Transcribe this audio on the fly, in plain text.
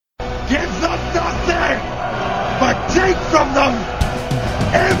Give them nothing, but take from them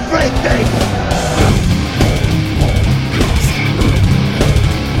everything.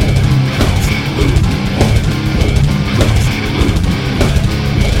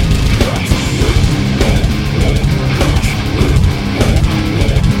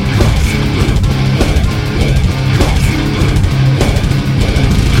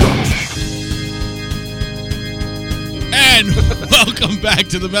 Welcome back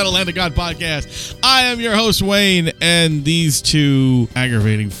to the Metal Hand of God podcast. I am your host, Wayne, and these two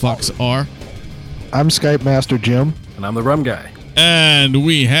aggravating fucks are... I'm Skype Master Jim. And I'm the Rum Guy. And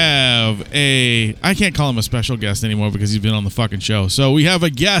we have a... I can't call him a special guest anymore because he's been on the fucking show. So we have a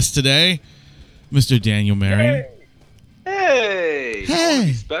guest today, Mr. Daniel Marion. Hey!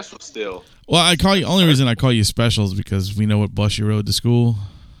 Hey! Special still. Well, I call you... Only reason I call you special is because we know what bus you rode to school.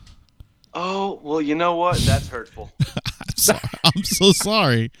 Oh, well, you know what? That's hurtful. I'm so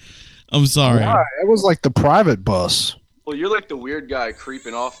sorry. I'm sorry. Why? It was like the private bus. Well, you're like the weird guy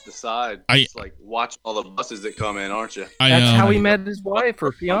creeping off the side. Just like watching all the buses that come in, aren't you? That's how he met his wife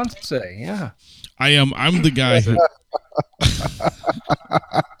or fiance. Yeah. I'm the guy who...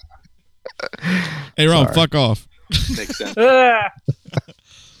 Hey, Ron, fuck off. Makes sense. So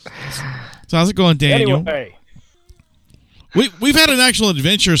how's it going, Daniel? Anyway. We've had an actual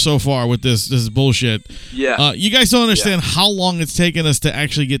adventure so far with this bullshit. Yeah. You guys don't understand how long it's taken us to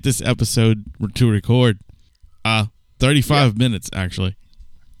actually get this episode to record. 35 minutes, actually.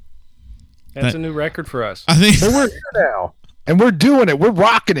 That's a new record for us. I think. And we're here now. And we're doing it. We're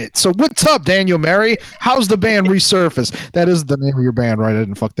rocking it. So what's up, Daniel Mary? How's the band Resurface? That is the name of your band, right? I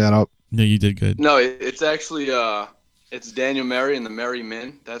didn't fuck that up. No, you did good. No, it's actually it's Daniel Merry and the Merry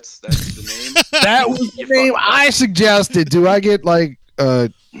Men. That's the name. That was the name I suggested. Do I get like a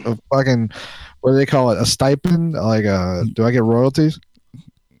fucking, what do they call it? A stipend? Like do I get royalties?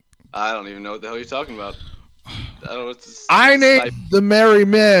 I don't even know what the hell you're talking about. I don't know what's I named the Merry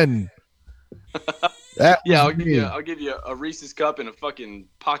Men. Yeah, I'll give you a Reese's cup and a fucking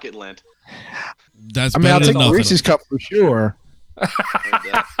pocket lint. That's I'll better take than a nothing. Reese's cup for sure.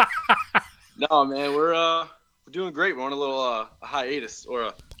 No, man, we're doing great. We're on a little a hiatus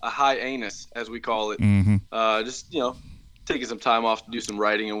or a hiatus, as we call it. Mm-hmm. Just taking some time off to do some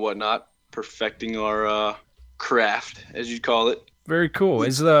writing and whatnot, perfecting our craft, as you'd call it. Very cool.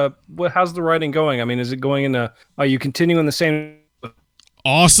 How's the writing going? I mean, is it going in are you continuing the same?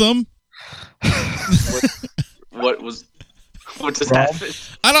 Awesome. What just happened?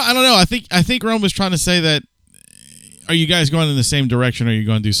 I don't know. I think Rome was trying to say that. Are you guys going in the same direction, or are you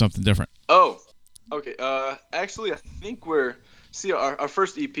going to do something different? Oh, okay. Actually, I think our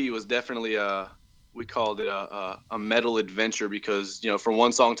first EP was definitely we called it a metal adventure because from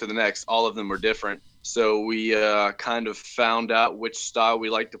one song to the next, all of them were different. So we kind of found out which style we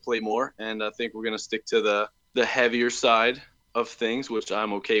like to play more, and I think we're gonna stick to the heavier side of things, which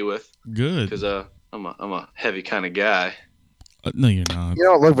I'm okay with. Good. Because I'm a heavy kind of guy. No, you're not. You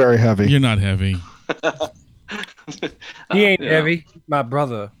don't look very heavy. You're not heavy. He ain't heavy. My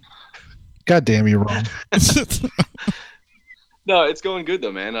brother. God damn you, Ron. No, it's going good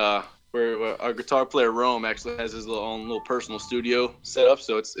though, man. Where our guitar player Rome actually has his own little personal studio set up,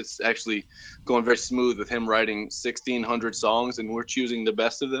 so it's actually going very smooth with him writing 1,600 songs, and we're choosing the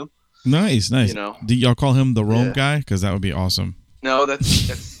best of them. Nice. Do y'all call him the Rome guy? Because that would be awesome. No, that's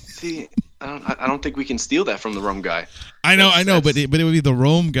see, I don't think we can steal that from the Rome guy. I know, but it would be the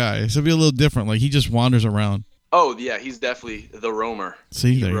Rome guy. So it'd be a little different. Like he just wanders around. Oh yeah, he's definitely the roamer.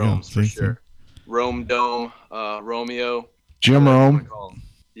 See, he there roams you go. for sure. Rome Dome, Romeo, Jim Rome.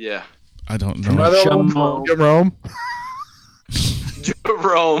 Yeah. I don't know. Jim Rome.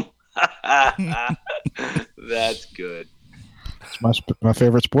 Jerome. That's good. It's my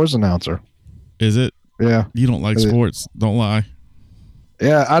favorite sports announcer. Is it? Yeah. You don't like sports. Don't lie.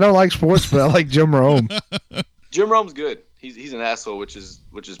 Yeah, I don't like sports, but I like Jim Rome. Jim Rome's good. He's an asshole, which is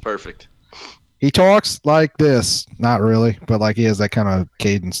perfect. He talks like this. Not really, but like he has that kind of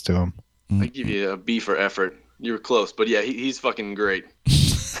cadence to him. I give you a B for effort. You were close, but yeah, he's fucking great.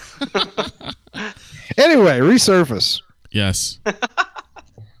 Anyway, Resurface. Yes.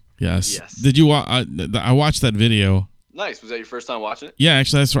 Yes. Did you watch? I watched that video. Nice. Was that your first time watching it? Yeah,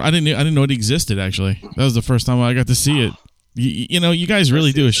 actually, that's right. I didn't know it existed. Actually, that was the first time I got to see it. You guys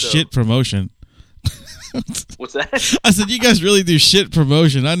really do a shit promotion. What's that? I said you guys really do shit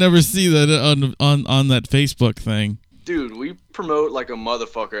promotion. I never see that on that Facebook thing. Dude, we promote like a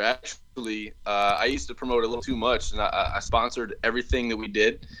motherfucker. Actually, I used to promote a little too much, and I sponsored everything that we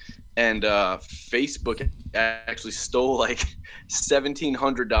did. And Facebook actually stole like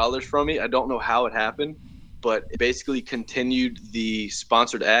 $1,700 from me. I don't know how it happened, but it basically continued the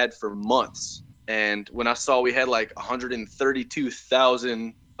sponsored ad for months. And when I saw we had like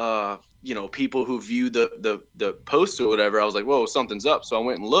 132,000 people who viewed the post or whatever, I was like, whoa, something's up. So I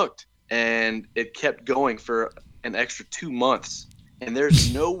went and looked, and it kept going for an extra 2 months. And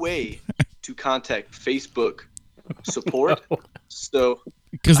there's no way to contact Facebook support. So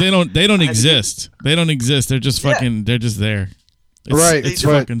because they don't exist. They don't exist. They're just fucking. They're just there. Right, It's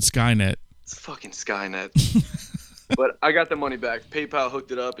but- fucking Skynet. It's fucking Skynet. But I got the money back. PayPal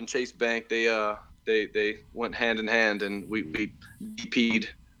hooked it up, and Chase Bank they went hand in hand, and we TP'd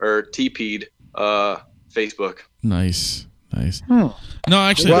Facebook. Nice. No,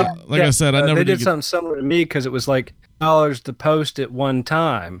 actually, Well, like I said, I never They did did get- something similar to me because it was like $2 to post at one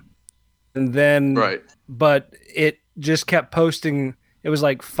time, and then Right. but it just kept posting. It was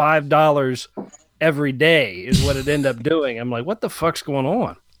like $5 every day is what it ended up doing. I'm like, what the fuck's going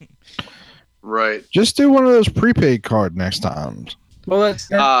on? Right. Just do one of those prepaid card next time. Well, that's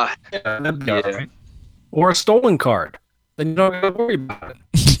that'd be all right. Or a stolen card. Then you don't have to worry about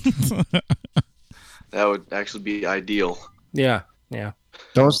it. That would actually be ideal. Yeah.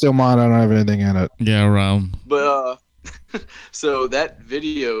 Don't steal mine. I don't have anything in it. Yeah, around. But so that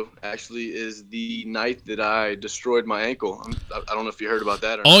video actually is the night that I destroyed my ankle. I don't know if you heard about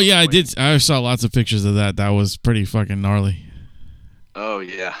that or Oh not. yeah, I did. I saw lots of pictures of that. That was pretty fucking gnarly. Oh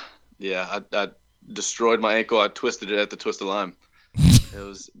yeah. I destroyed my ankle. I twisted it at the Twist of Lime. It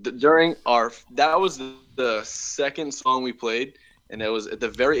was that was the second song we played, and it was at the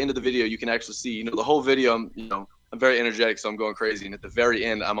very end of the video. You can actually see, the whole video. I'm very energetic, so I'm going crazy. And at the very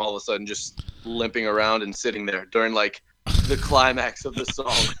end, I'm all of a sudden just limping around and sitting there during like the climax of the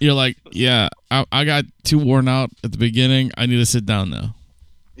song. You're like, yeah, I got too worn out at the beginning. I need to sit down now.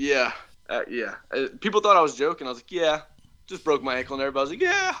 Yeah. People thought I was joking. I was like, yeah, just broke my ankle, and everybody was like,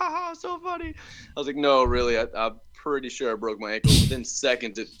 yeah, haha, so funny. I was like, no, really, I'm pretty sure I broke my ankle. Within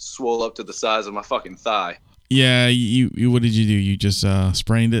seconds, it swole up to the size of my fucking thigh. Yeah, you what did you do? You just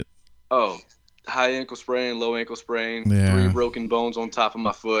sprained it? Oh, high ankle sprain, low ankle sprain, Yeah. 3 broken bones on top of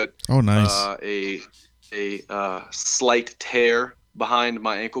my foot. Oh, nice. A slight tear behind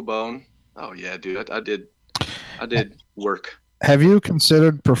my ankle bone. Oh yeah, dude, I did work. Have you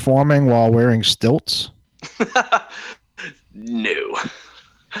considered performing while wearing stilts? No.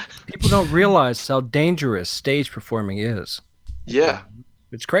 People don't realize how dangerous stage performing is. Yeah,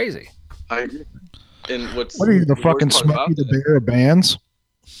 It's crazy. I agree. And What are you, the worst fucking part Smokey about the that- Bear of bands?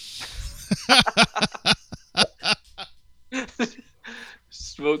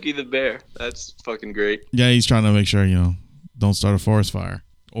 Smokey the Bear. That's fucking great. Yeah, he's trying to make sure don't start a forest fire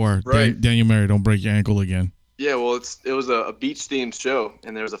or Right. Daniel Mary, don't break your ankle again. Yeah, well, it was a beach themed show,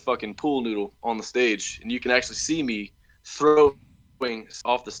 and there was a fucking pool noodle on the stage, and you can actually see me throwing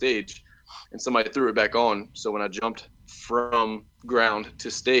off the stage, and somebody threw it back on. So when I jumped from ground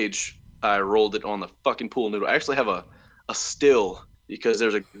to stage, I rolled it on the fucking pool noodle. I actually have a still because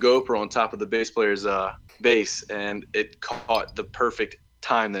there's a GoPro on top of the bass player's bass, and it caught the perfect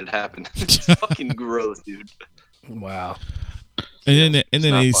time that it happened. It's fucking gross, dude. Wow. And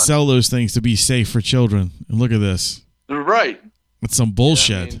then not they fun. sell those things to be safe for children. And look at this. Right. It's some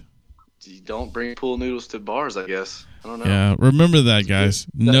bullshit. Yeah, I mean, you don't bring pool noodles to bars, I guess. I don't know. Yeah, remember that, guys.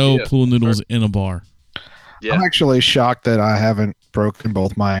 No idea. pool noodles in a bar. Yeah. I'm actually shocked that I haven't broken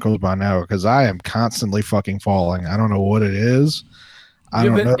both my ankles by now because I am constantly fucking falling. I don't know what it is. I You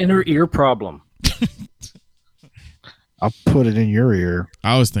don't have know. an inner ear problem. I'll put it in your ear.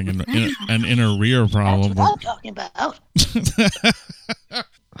 I was thinking an inner rear problem. That's what I'm talking about.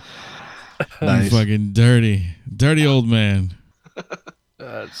 You Nice. fucking dirty old man.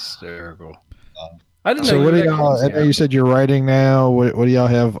 That's hysterical. I didn't So know what do you had y'all? I kids, know yeah. you said you're writing now. What do y'all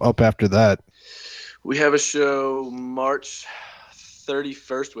have up after that? We have a show March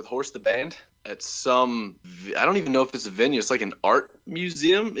 31st with Horse the Band at I don't even know if it's a venue. It's like an art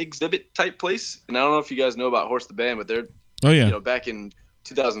museum exhibit type place. And I don't know if you guys know about Horse the Band, but they're, Oh yeah. back in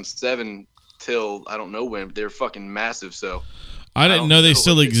 2007 till I don't know when, but they're fucking massive. So I didn't don't know they know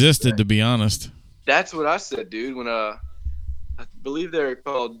still what they existed, say. to be honest. that's what I said, dude. When I believe they're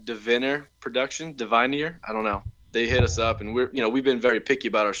called Diviner Production, Divinier. I don't know. They hit us up, and we've been very picky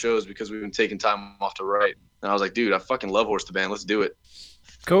about our shows because we've been taking time off to write. And I was like, dude, I fucking love Horse the Band. Let's do it.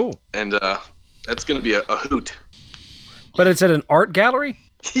 Cool. And that's gonna be a hoot. But it's at an art gallery?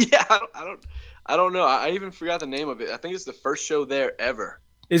 Yeah, I don't know. I even forgot the name of it. I think it's the first show there ever.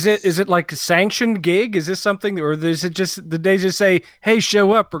 Is it like a sanctioned gig? Is this something, or is it just, did they just say, hey,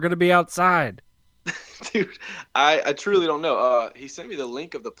 show up, we're going to be outside? Dude, I truly don't know. He sent me the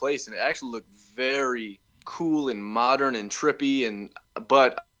link of the place, and it actually looked very cool and modern and trippy.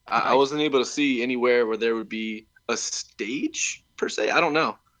 But I wasn't able to see anywhere where there would be a stage per se. I don't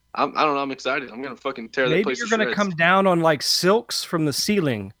know. I don't know. I'm excited. I'm gonna fucking tear that Maybe place you're to gonna shreds. come down on like silks from the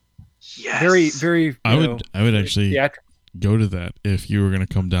ceiling. Yes. Very, very. I would actually theatrical. go to that if you were gonna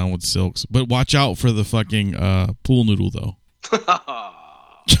come down with silks, but watch out for the fucking pool noodle though.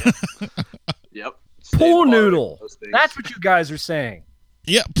 Yep. Pool Stay far away noodle. from those things. That's what you guys are saying.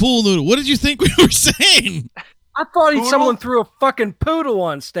 Yeah, pool noodle. What did you think we were saying? I thought Poodle? someone threw a fucking poodle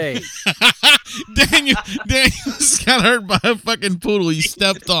on stage. Daniel just got hurt by a fucking poodle. He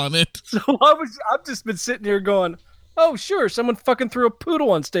stepped on it. So I've just been sitting here going, oh sure, someone fucking threw a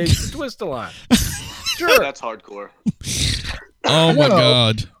poodle on stage to twist a line. Sure. That's hardcore. Oh my No.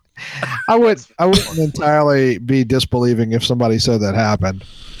 god. I wouldn't entirely be disbelieving if somebody said that happened.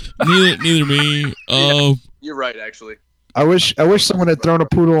 Neither me. Oh, You're right, actually. I wish someone had thrown a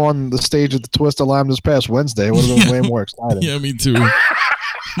poodle on the stage at the Twist of Lime this past Wednesday. It would have been way more exciting. yeah, me too.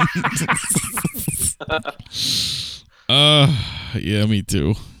 Yeah, me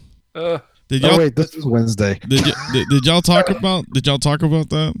too. Did y'all Oh wait, this is Wednesday. did y'all talk about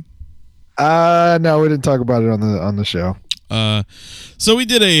that? No, we didn't talk about it on the show. So we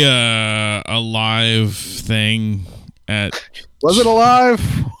did a live thing at. Was it alive?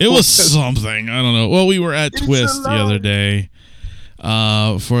 It was something. I don't know. Well, we were at Twist the other day.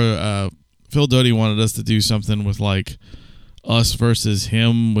 For Phil Doty wanted us to do something with like us versus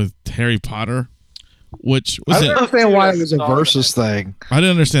him with Harry Potter, which I was don't understand why it was a versus thing. I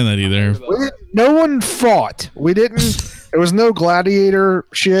didn't understand that either. No one fought. We didn't. There was no gladiator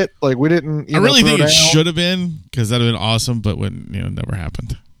shit. Like we didn't. I really think throw it down. should have been because that'd have been awesome, but when never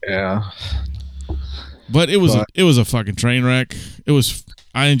happened. Yeah. But it was a fucking train wreck.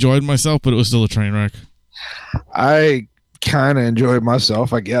 I enjoyed myself, but it was still a train wreck. I kind of enjoyed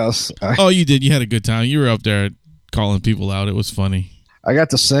myself, I guess. Oh, you did. You had a good time. You were up there calling people out. It was funny. I got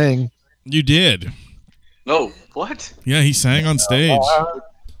to sing. You did. No, what? Yeah, he sang on stage.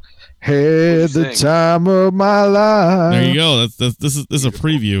 Had the sing? time of my life. There you go. This is a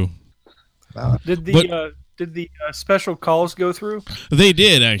preview. Did the special calls go through? They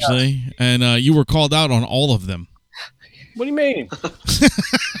did actually, and you were called out on all of them. What do you mean?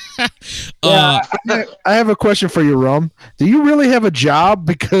 I have a question for you, Rum. Do you really have a job?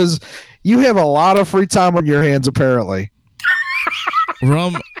 Because you have a lot of free time on your hands, apparently.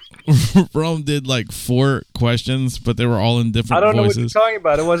 Rum did like 4 questions, but they were all in different I don't know what you're voices. talking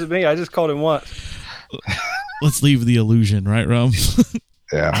about. It wasn't me. I just called him once. Let's leave the illusion, right, Rum?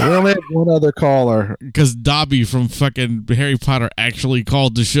 Yeah, we only have one other caller. Because Dobby from fucking Harry Potter actually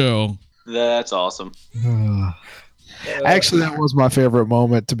called the show. That's awesome. Actually, that was my favorite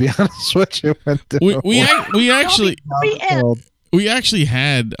moment, to be honest with you. We actually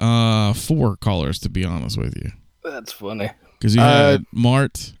had 4 callers, to be honest with you, That's funny. because you had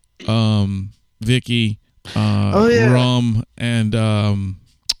Mart, Vicky, Rum, and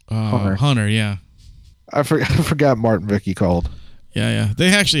Hunter. Yeah, I forgot Martin Vicky called. yeah. They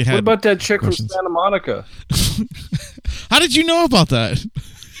actually had. What about that chick questions. from Santa Monica? How did you know about that?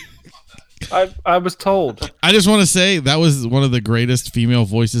 I was told. I just want to say that was one of the greatest female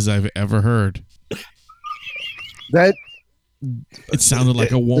voices I've ever heard. That It sounded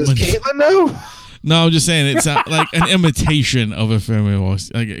like a woman. Does Caitlin know? No, I'm just saying it sounded like an imitation of a female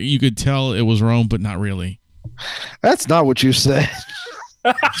voice. Like you could tell it was Rome, but not really. That's not what you said.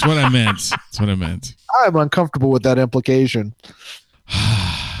 That's what I meant. I'm uncomfortable with that implication.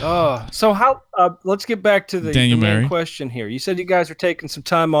 So how? Let's get back to the Daniel main Mary. question here. You said you guys are taking some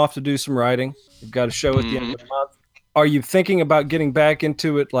time off to do some writing. You've got a show at the end of the month. Are you thinking about getting back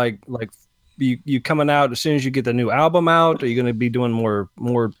into it? Like you coming out as soon as you get the new album out? Are you going to be doing more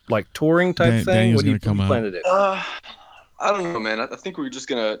like touring type thing? Daniel's What do you gonna come plan to do? I don't know, man. I think we're just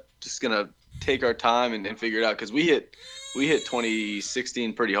gonna take our time and figure it out because we hit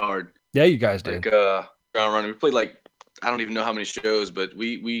 2016 pretty hard. Yeah, you guys did. Like ground running. We played like I don't even know how many shows, but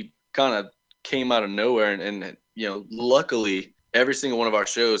we kind of came out of nowhere and luckily every single one of our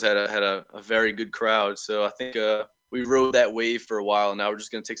shows had a very good crowd. So I think we rode that wave for a while. And now we're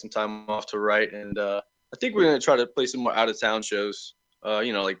just gonna take some time off to write, and I think we're gonna try to play some more out of town shows.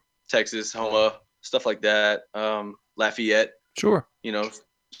 Like Texas, Homa, stuff like that. Lafayette, Sure.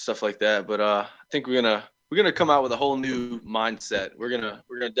 stuff like that. But I think we're gonna come out with a whole new mindset. We're gonna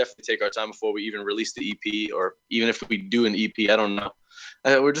definitely take our time before we even release the EP, or even if we do an EP. I don't know.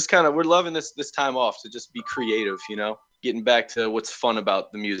 We're loving this time off to just be creative. Getting back to what's fun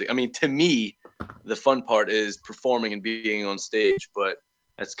about the music. I mean, to me, the fun part is performing and being on stage, but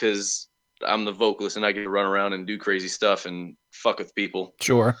that's because I'm the vocalist and I get to run around and do crazy stuff and fuck with people.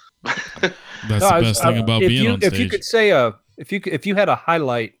 Sure. That's the best thing about being on stage. If you could say if you had a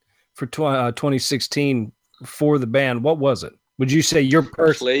highlight for 2016 for the band, what was it? Would you say your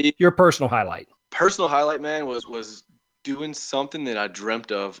personal highlight? Personal highlight, man, was doing something that I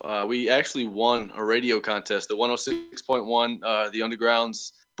dreamt of. We actually won a radio contest, the 106.1, the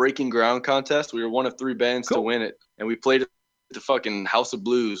Underground's Breaking Ground contest. We were one of 3 bands to win it, and we played at the fucking House of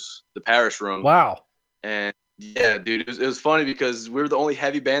Blues, the Parish Room. Wow. And yeah, dude, it was funny because we were the only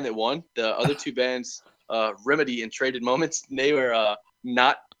heavy band that won. The other 2 bands, Remedy and Traded Moments, they were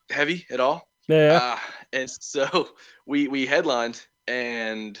not heavy at all. Yeah. And so we headlined,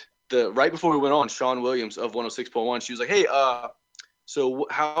 and right before we went on, Sean Williams of 106.1, she was like, "Hey, so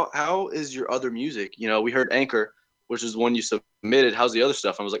how is your other music? You know, we heard Anchor, which is the one you submitted. How's the other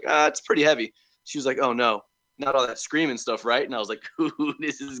stuff?" I was like, "It's pretty heavy." She was like, "Oh no, not all that screaming stuff, right?" And I was like, "Ooh,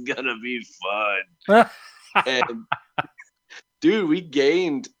 this is gonna be fun." And dude, we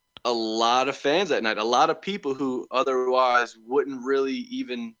gained a lot of fans that night. A lot of people who otherwise wouldn't really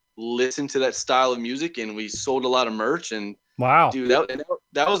even listen to that style of music, and we sold a lot of merch. And wow, dude,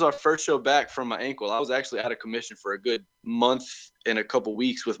 that was our first show back from my ankle. I was actually out of commission for a good month and a couple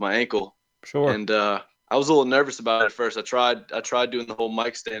weeks with my ankle. Sure. And I was a little nervous about it at first. I tried doing the whole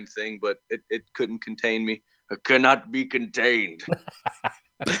mic stand thing, but it couldn't contain me. I could not be contained.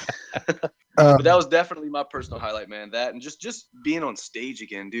 But that was definitely my personal highlight, man. That and just being on stage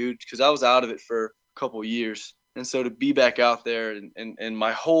again, dude, because I was out of it for a couple years. And so to be back out there and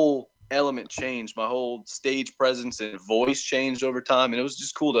my whole element changed, my whole stage presence and voice changed over time. And it was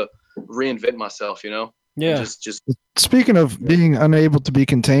just cool to reinvent myself, you know? Yeah. Just speaking of being unable to be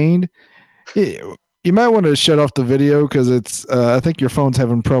contained, you might want to shut off the video because it's I think your phone's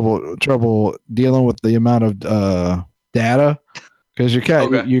having trouble dealing with the amount of data because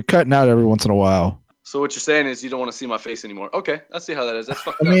you're cutting out every once in a while. So what you're saying is you don't want to see my face anymore. Okay, I see how that is. That's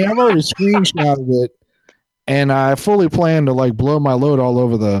fucked up. I mean, I've already screenshotted it, and I fully plan to like blow my load all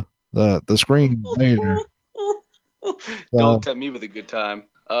over the screen later. Don't tempt me with a good time.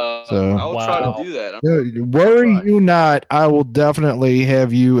 I'll try to do that. Worry you not. I will definitely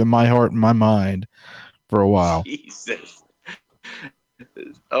have you in my heart and my mind for a while. Jesus.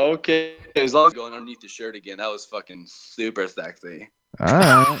 Okay. As long as going underneath the shirt again, that was fucking super sexy. All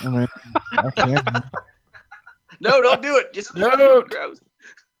right. I mean, I can't. No, don't do it. Just No. gross.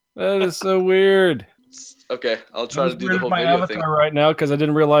 That is so weird. Okay, I'll try to do the whole my video avatar thing. right now because I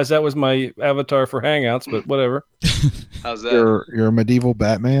didn't realize that was my avatar for Hangouts, but whatever. How's that? You're a medieval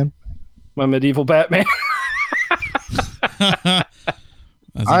Batman. My medieval Batman. I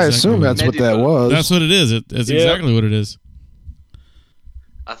assume that's what that was. That's what it is. It's exactly what it is.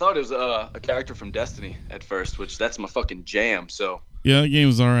 I thought it was a character from Destiny at first, which that's my fucking jam. So Yeah, the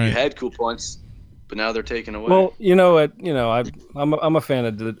game's all you right. had cool points, but now they're taken away. Well, you know what? You know, I'm a fan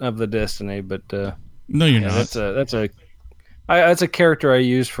of the Destiny, but No, you're not. That's a character I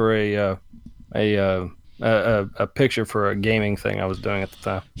used for a picture for a gaming thing I was doing at the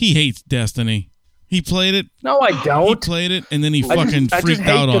time. He hates Destiny. He played it. No, I He don't. played it, and then he I fucking just freaked hate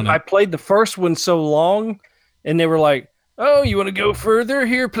out on that I it. played the first one so long, and they were like, "Oh, you want to go further?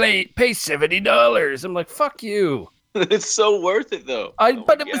 Here, pay $70." I'm like, "Fuck you." It's so worth it though.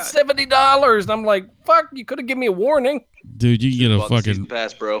 But it was $70, and I'm like, "Fuck, you could have given me a warning." Dude, you get a Bought the season fucking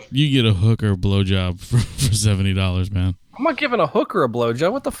pass, bro. you get a hooker blowjob for $70, man. I'm not giving a hooker a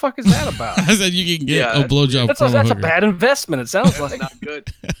blowjob. What the fuck is that about? I said you can get Yeah, a blowjob That's from a a hooker. bad investment. It sounds That's like not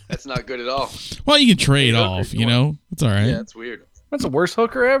good. That's not good at all. Well, you can trade Hooker, off. you You know, it's all right. Yeah, it's weird. that's the worst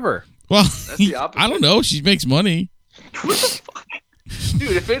hooker ever. Well, the opposite. I don't know. She makes money. What the fuck?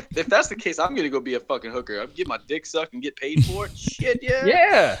 Dude, if that's the case, I'm gonna go be a fucking hooker. I'll get my dick sucked and get paid for it. Shit, yeah.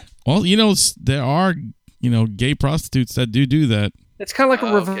 Yeah, Well, you know, there are gay prostitutes that do that. it's kind of like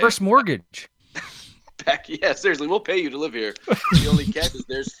a Okay. reverse mortgage. Yeah, seriously, we'll pay you to live here. The only catch is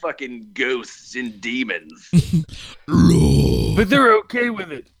there's fucking ghosts and demons But they're okay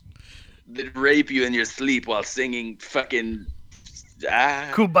with it. that rape you in your sleep while singing fucking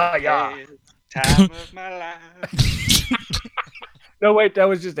Kumbaya. Time of my life. No, wait, that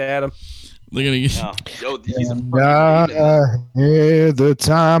was just Adam. They're gonna get. No, yo, he's a And fucking I demon. had the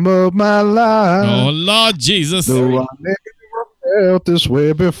time of my life. Oh Lord Jesus! Though I never felt this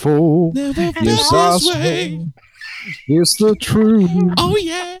way before. Never Yes, felt I this way. swear it's the truth. Oh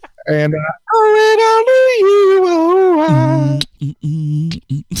yeah. And I owe it all to you.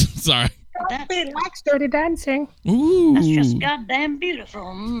 Oh, Sorry. That's, likes dirty dancing. Ooh. that's just goddamn beautiful.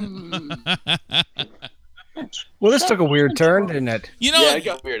 Mm. Well, this took a weird turn, didn't it? You know. Yeah, it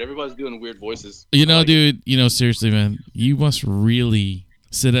got weird. Everybody's doing weird voices. You know, I like it. dude. Seriously, man. You must really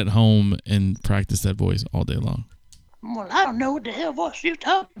sit at home and practice that voice all day long. Well, I don't know what the hell voice you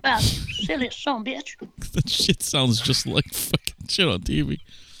talking about, silly son of a bitch. That shit sounds just like fucking shit on TV.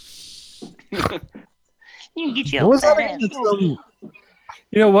 You get What your was that fat again? ass over here.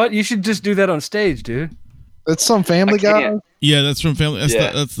 You know what? You should just do that on stage, dude. It's some Family I Guy. can't. Yeah, that's from Family. That's,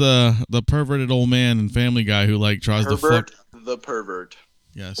 Yeah. that's the perverted old man in Family Guy who like tries to fuck. Pervert the pervert.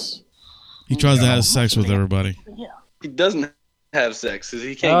 Yes, he tries to have sex with everybody. Yeah. He doesn't have sex because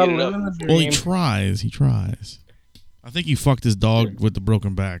he can't get living enough. the Well, he dream. tries. He tries. I think he fucked his dog with the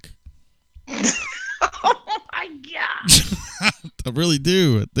broken back. Oh my god. I really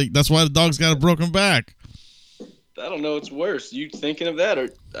do. I think that's why the dog's got a broken back. I don't know. It's worse. You thinking of that, or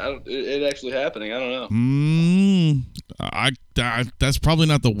it actually happening? I don't know. That's probably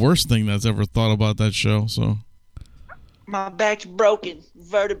not the worst thing that's ever thought about that show. So My back's broken.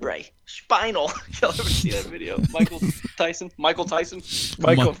 Vertebrae. Spinal. Y'all ever see that video? Michael Tyson. Michael Tyson.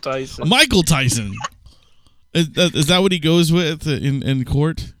 Michael Tyson. Is that what he goes with in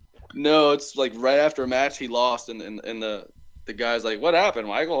court? No, it's like right after a match he lost, and the guy's like, "What happened,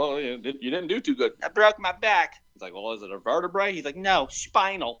 Michael? Oh, you didn't do too good. I broke my back." He's like, "Well, is it a vertebrae?" He's like, "No,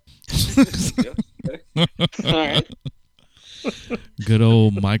 spinal." Yeah, okay. All right. Good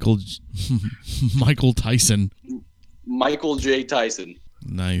old Michael Tyson. Michael J. Tyson.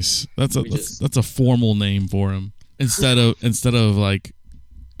 Nice. That's a formal name for him instead of like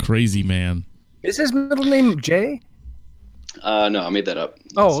Crazy Man. Is his middle name Jay? No, I made that up.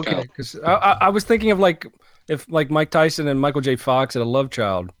 Oh, It's okay. kinda- Because I was thinking of like if like Mike Tyson and Michael J. Fox had a love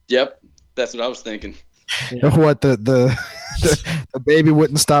child. Yep, that's what I was thinking. What the baby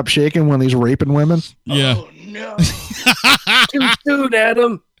wouldn't stop shaking when he's raping women? Yeah. Oh no. Too soon,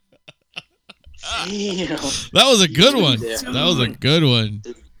 Adam. Damn. That was a good one. Yeah. That was a good one.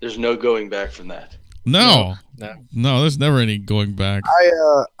 There's no going back from that. No. No. No, there's never any going back.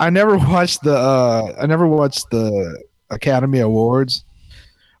 I never watched the Academy Awards,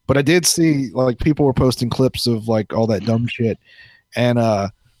 but I did see like people were posting clips of like all that dumb shit, and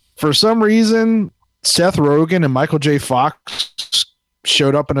for some reason Seth Rogen and Michael J. Fox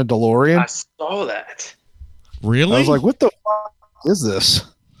showed up in a DeLorean. I saw that. Really? I was like, what the fuck is this?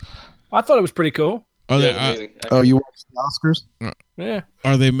 I thought it was pretty cool. Are Yeah, they it was amazing. Oh, you watched the Oscars? Yeah.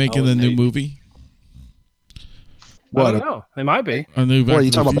 are they making I was the new eight. movie? I What? don't know. They might be. A new Back What are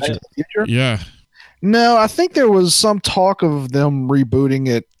you to the talking about? Back Future? to the Future? Yeah. No, I think there was some talk of them rebooting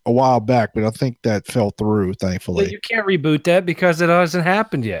it a while back, but I think that fell through, thankfully. You can't reboot that because it hasn't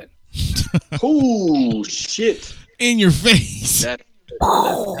happened yet. Oh shit! In your face. That's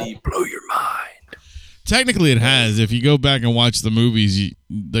deep. Blow your mind. Technically, it has. If you go back and watch the movies,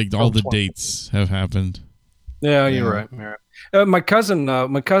 like all the 20. dates have happened. Yeah, you're right. You're right. My cousin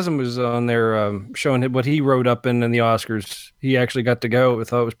was on there showing what he wrote up in the Oscars. He actually got to go. I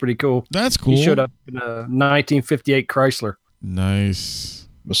thought it was pretty cool. That's cool. He showed up in a 1958 Chrysler. Nice.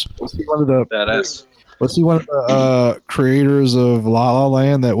 Was he one of the Badass. creators of La La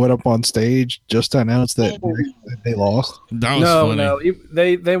Land that went up on stage just to announce that they lost? That was No, funny. no,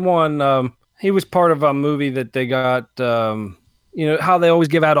 they won. He was part of a movie that they got. You know how they always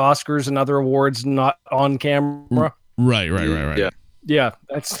give out Oscars and other awards not on camera. Right. Yeah. Yeah,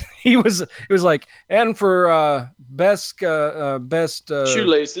 that's he was. It was like, and for best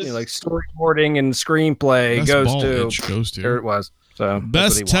Shoelaces. you know, like storyboarding and screenplay Best goes ball to. itch goes There to. it was. So that's what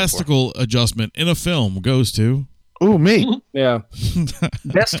Best he won for. testicle adjustment in a film goes to. Ooh, me, Yeah.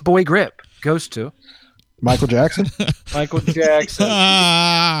 Best boy grip goes to Michael Jackson. Michael Jackson.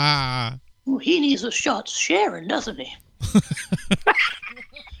 Ah. Well, he needs a shot sharing, doesn't he?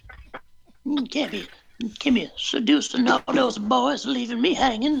 Can't be seduced enough of those boys, leaving me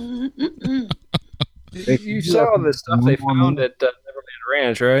hanging. Mm-mm. You saw the stuff they found at Neverland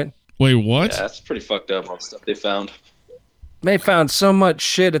Ranch, right? Wait, what? Yeah, that's pretty fucked up. All the stuff they found. They found so much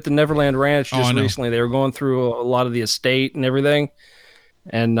shit at the Neverland Ranch Oh, I just know. recently. They were going through a lot of the estate and everything,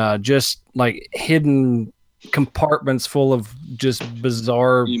 and just like hidden compartments full of just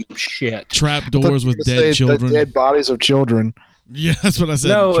bizarre shit. Trap doors with Say dead the children. dead bodies of children. Yeah, that's what I said.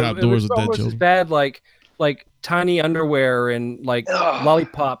 No, Trap it doors was with dead almost as children. bad like tiny underwear and like Ugh.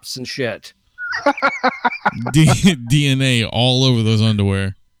 lollipops and shit. DNA all over those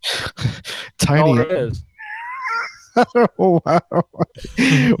underwear. Tiny. All it is. Oh, wow.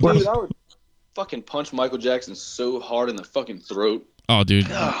 Dude, I would fucking punch Michael Jackson so hard in the fucking throat. Oh, dude,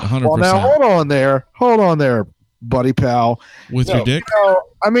 Ugh. 100%. Well, now hold on there, buddy pal. With your dick? No,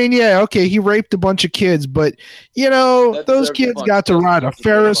 I mean, yeah, okay, he raped a bunch of kids, but you know, That those deserves a kids punch. got to That's ride a fucking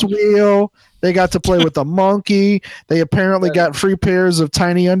Ferris punch. wheel. They got to play with a monkey. They apparently got free pairs of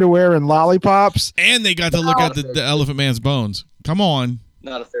tiny underwear and lollipops. And they got to look at the Elephant Man's bones. Come on.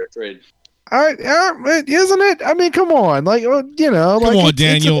 Not a fair trade. Isn't it? I mean, come on, like Come on,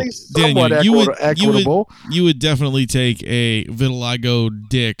 Daniel. Daniel, equitable. you would definitely take a vitiligo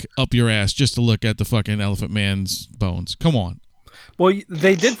dick up your ass just to look at the fucking Elephant Man's bones. Come on. Well,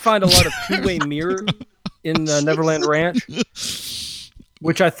 they did find a lot of two-way mirrors in Neverland Ranch,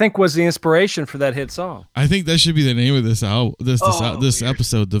 which I think was the inspiration for that hit song. I think that should be the name of this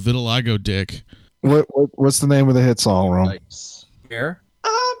episode, the vitiligo dick. What's the name of the hit song, Ron? Nice. Mirror.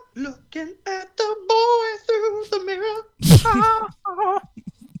 I'm looking at the boy through the mirror.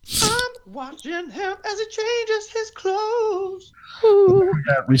 I'm watching him as he changes his clothes.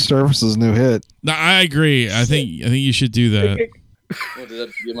 That resurfaces new hit. No, I agree. I think you should do that. What did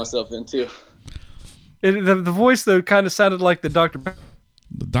I get myself into? The voice though kind of sounded like the Dr.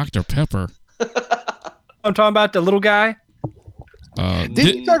 The Dr. Pepper. I'm talking about the little guy. Didn't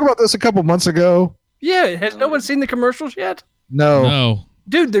you talk about this a couple months ago? Yeah, has no one seen the commercials yet? No.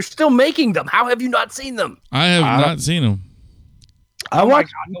 Dude, they're still making them. How have you not seen them? I have not seen them. Go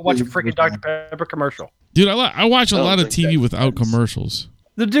watch a freaking Dr. Pepper commercial. Dude, I watch a lot of TV without commercials.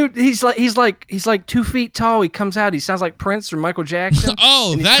 The dude, he's like 2 feet tall. He comes out. He sounds like Prince or Michael Jackson.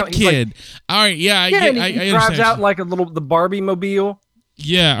 Oh, that kid. Like, all right, yeah, he drives out like the Barbie mobile.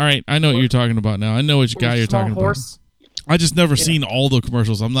 Yeah, all right. I know what you're talking about now. I know which guy you're talking about. I just never seen all the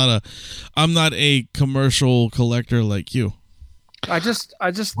commercials. I'm not a commercial collector like you. I just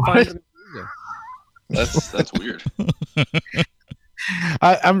find it that's weird.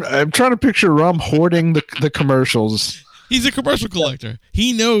 I'm trying to picture Rum hoarding the commercials. He's a commercial collector.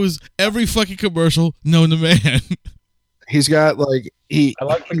 He knows every fucking commercial known to man. He's got like I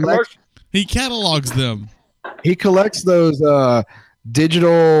like the commercial. He catalogs them. He collects those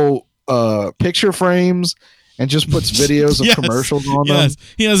digital picture frames and just puts videos of commercials on them.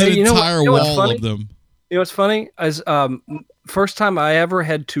 He has an entire wall of them. You know what's funny? As first time I ever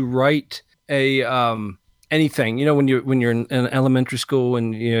had to write a anything, you know, when you're in elementary school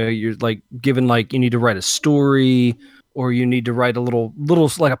and you're like given like you need to write a story or you need to write a little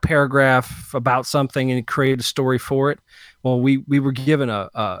like a paragraph about something and create a story for it. Well, we were given it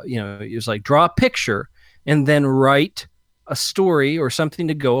was like draw a picture and then write a story or something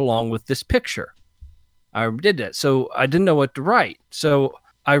to go along with this picture. I did that. So I didn't know what to write. So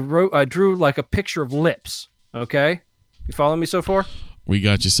I drew like a picture of lips. Okay. You follow me so far? We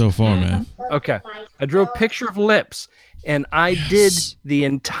got you so far, man. Okay. I drew a picture of lips and I did the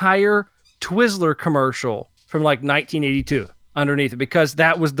entire Twizzler commercial from like 1982 underneath it because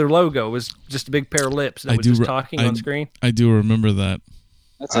that was their logo. It was just a big pair of lips that was just talking on screen. I do remember that.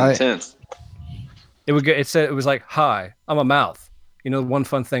 That's intense. It said it was like, "Hi, I'm a mouth. You know, one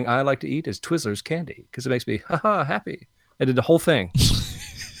fun thing I like to eat is Twizzlers candy because it makes me happy." I did the whole thing.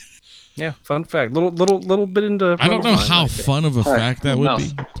 Yeah, fun fact. Little bit into. I don't know how fun of a fact that would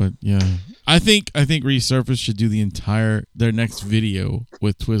be, but yeah, I think Resurface should do their next video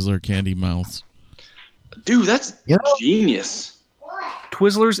with Twizzler candy mouths. Dude, that's genius.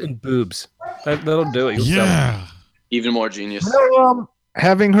 Twizzlers and boobs. That'll do it. Yeah. Even more genius.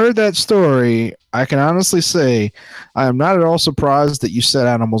 Having heard that story, I can honestly say I am not at all surprised that you set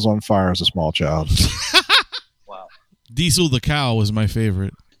animals on fire as a small child. Wow. Diesel the cow was my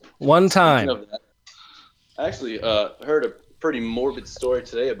favorite. One time. I actually heard a pretty morbid story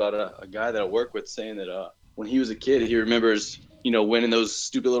today about a guy that I work with saying that when he was a kid, he remembers, winning those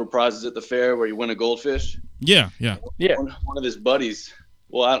stupid little prizes at the fair where you win a goldfish. Yeah. One of his buddies,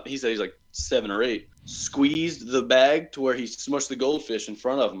 he said he's like 7 or 8, squeezed the bag to where he smushed the goldfish in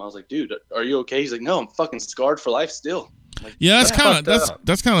front of him. I was like, dude, are you okay? He's like, no, I'm fucking scarred for life still. Like, yeah, that's kind of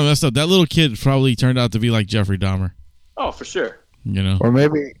messed up. That little kid probably turned out to be like Jeffrey Dahmer. Oh, for sure. Or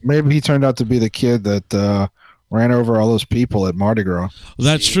maybe he turned out to be the kid that ran over all those people at Mardi Gras. Well,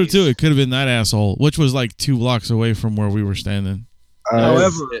 that's true too. It could have been that asshole, which was like 2 blocks away from where we were standing.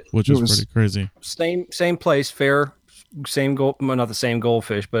 However, which was pretty crazy. Same place, fair, same gold. Well, not the same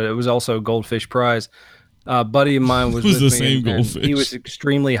goldfish, but it was also a goldfish prize. A buddy of mine was with the me, same goldfish. He was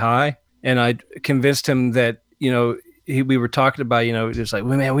extremely high, and I convinced him that we were talking about just like,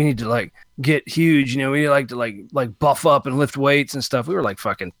 well, man, we need to like get huge. We need like to like buff up and lift weights and stuff. We were like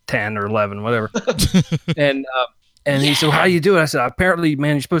fucking 10 or 11, whatever. And he said, well, how do you do it? I said, apparently,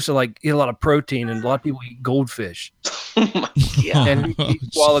 man, you're supposed to like eat a lot of protein, and a lot of people eat goldfish. Oh my God. And he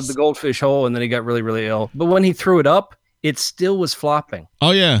swallowed the goldfish whole, and then he got really, really ill. But when he threw it up, it still was flopping.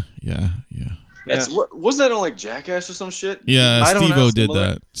 Oh yeah. Wasn't that on like Jackass or some shit? Yeah, Steve-O did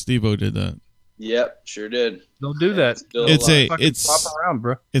that. Steve-O did that. Yep, sure did. Don't do that.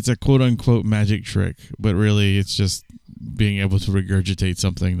 It's a quote unquote magic trick, but really it's just being able to regurgitate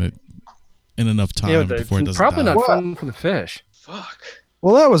something that in enough time before it doesn't probably die. Not fun for the fish. Fuck.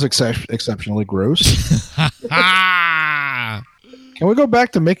 Well, that was exceptionally gross. Can we go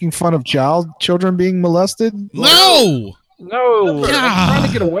back to making fun of children being molested? No. No, God. I'm trying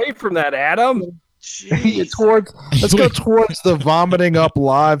to get away from that, Adam. Jeez. Let's go towards the vomiting up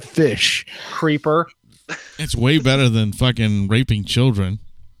live fish. Creeper. It's way better than fucking raping children.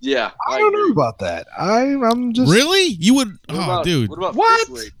 Yeah, I don't know about that. I'm just Really? You would? What Oh, about, dude. What about What?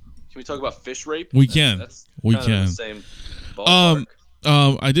 fish rape? Can we talk about fish rape? We can. That's We kind of can. the same ballpark.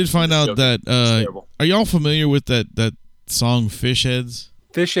 I did find Just out joking. that. It's terrible. Are y'all familiar with that song "Fish Heads"?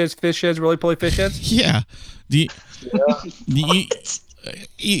 Fish heads, really play fish heads? Yeah.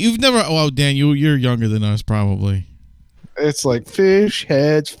 You've never. Well, Dan, you're younger than us, probably. it's like fish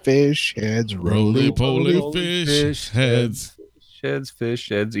heads, Roly poly Roly fish heads. Fish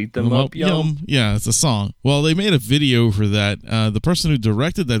heads, eat them up, yum. Yeah, it's a song. Well, they made a video for that. The person who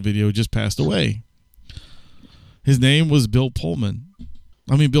directed that video just passed away. His name was Bill Paxton.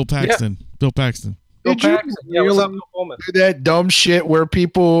 Bill Paxton. Bill Did you Paxton. Yeah, what's up, Bill Pullman? do that dumb shit where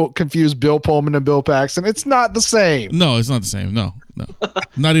people confuse Bill Pullman and Bill Paxton. It's not the same. No, it's not the same. No.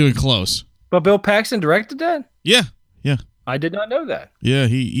 Not even close. But Bill Paxton directed that? Yeah. I did not know that. Yeah,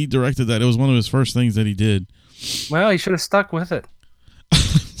 he directed that. It was one of his first things that he did. Well, he should have stuck with it.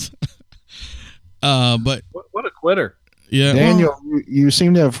 But What a quitter. yeah, Daniel, you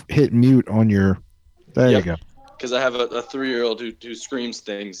seem to have hit mute on your. There Yep. you go. Because I have a 3-year-old who screams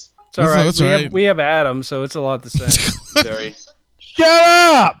things. It's all right. That's we, all Have, right. we have Adam, so it's a lot the same. Very. Shut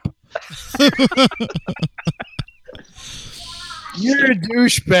up! You're a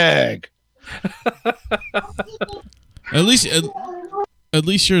douchebag. at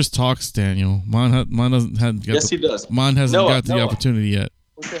least yours talks, Daniel. Mine hasn't got Yes, the, he does. mine hasn't Noah, got the Noah. opportunity yet.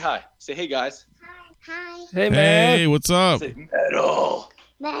 Say hi. Say hey, guys. Hey, man. Hey, what's up? Say metal.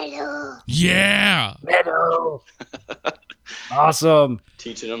 Yeah. Meadow. Awesome.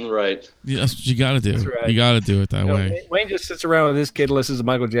 Teaching them the right. Yeah, that's what you got to do. That's right. You got to do it that You know, way. Wayne just sits around with his kid and listens to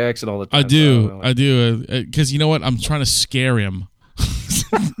Michael Jackson all the time. I do. So, I do. Because you know what? I'm trying to scare him.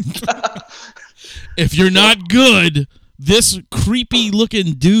 If you're not good, this creepy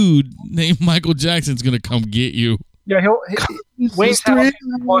looking dude named Michael Jackson's going to come get you. yeah, Wayne's house,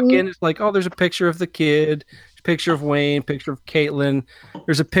 you walk in, it's like, oh, there's a picture of the kid, picture of Wayne, picture of Caitlin.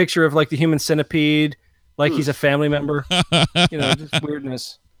 There's a picture of like the human centipede, like he's a family member. Just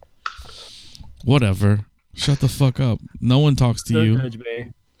weirdness. Whatever. Shut the fuck up. No one talks to Don't you. judge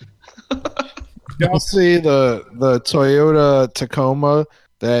me. Y'all see the Toyota Tacoma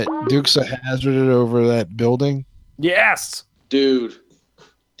that Dukes of Hazzarded over that building? Yes. Dude,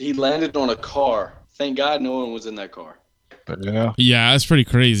 he landed on a car. Thank God no one was in that car. Yeah. Yeah, that's pretty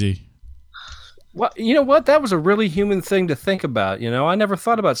crazy. What you know what? That was a really human thing to think about. I never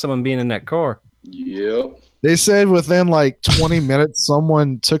thought about someone being in that car. Yep. They said within like 20 minutes,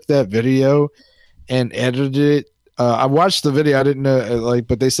 someone took that video and edited it. I watched the video. I didn't know,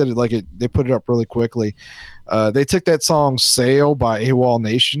 but they said they put it up really quickly. They took that song "Sail" by AWOL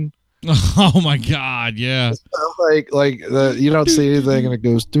Nation. Oh my God, yeah. You don't see anything, and it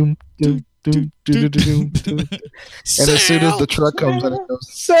goes doom doom doom doom doom doom. And as soon as the truck comes in, it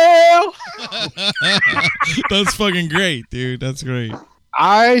goes "Sail." That's fucking great, dude. That's great.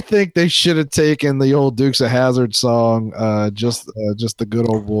 I think they should have taken the old Dukes of Hazzard song, just the good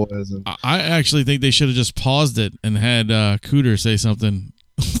old boys. And I actually think they should have just paused it and had Cooter say something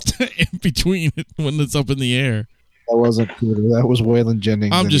in between it when it's up in the air. that wasn't Cooter. That was Waylon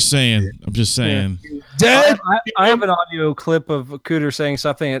Jennings. I'm just saying. dead. I have an audio clip of Cooter saying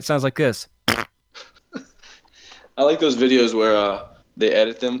something. It sounds like this. I like those videos where they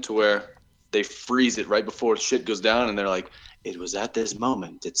edit them to where they freeze it right before shit goes down, and they're like, "It was at this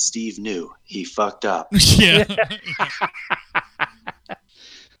moment that Steve knew he fucked up." Yeah.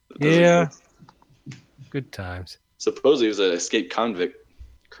 Yeah. Good times. Supposedly he was an escaped convict.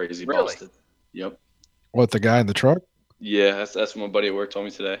 Crazy Really? bastard. Yep. What, the guy in the truck? Yeah, that's what my buddy at work told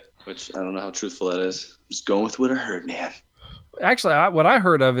me today, which I don't know how truthful that is. Just going with what I heard, man. Actually, what I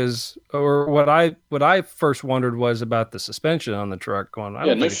heard of is, or what I first wondered was about the suspension on the truck. Going, I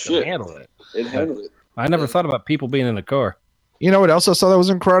don't no think it can shit. handle it. It handled it. I never thought about people being in the car. You know what else I saw that was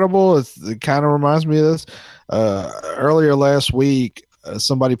incredible? It kind of reminds me of this. Earlier last week,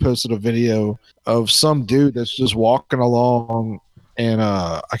 somebody posted a video of some dude that's just walking along, and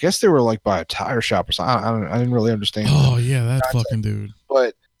I guess they were like by a tire shop or something. I didn't really understand. Oh yeah, that fucking dude.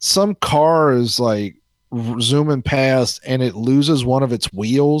 But some car is like zooming past, and it loses one of its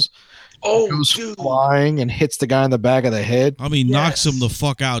wheels. Oh, Goes dude. flying and hits the guy in the back of the head. I mean, knocks Yes. him the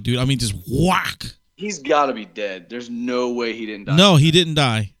fuck out, dude. I mean, just whack. He's got to be dead. There's no way he didn't die. No, he didn't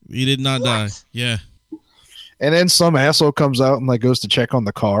die. He did not What? die. Yeah. And then some asshole comes out and like goes to check on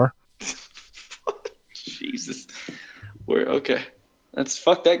the car. Jesus. Okay. That's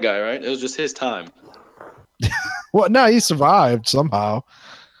fuck that guy, right? It was just his time. Well, no, he survived somehow.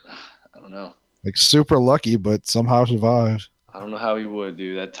 I don't know. Like super lucky, but somehow survived. I don't know how he would,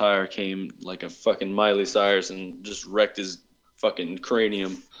 dude. That tire came like a fucking Miley Cyrus and just wrecked his fucking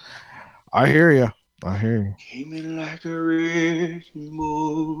cranium. I hear you. I hear you. Came in like a wrecking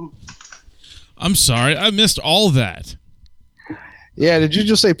ball. I'm sorry, I missed all that. Yeah, did you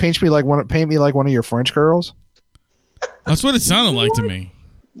just say paint me like one of your French girls? That's what it sounded like to me.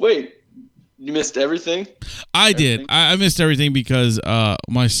 Wait, you missed everything? I did. I missed everything because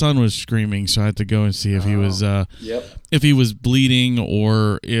my son was screaming, so I had to go and see if he was if he was bleeding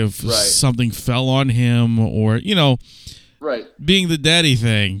or if something fell on him or being the daddy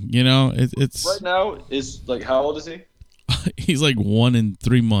thing. It's right now is like, how old is he? He's like 1 and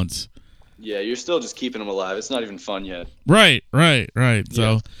 3 months. Yeah, you're still just keeping him alive. It's not even fun yet. Right.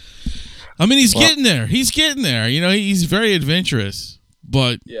 So, I mean, he's getting there. He's getting there. He's very adventurous,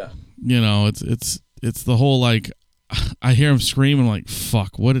 but it's the whole like, I hear him scream and I'm like,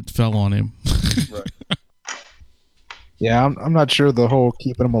 fuck, what it fell on him. Right. Yeah, I'm not sure the whole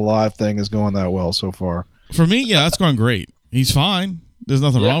keeping him alive thing is going that well so far. For me, yeah, that's going great. He's fine. There's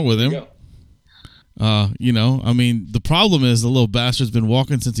nothing wrong with him. I mean, the problem is the little bastard's been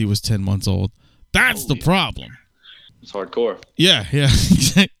walking since he was 10 months old. That's the problem. It's hardcore. Yeah. He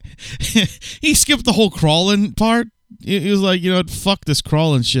skipped the whole crawling part. He was like, fuck this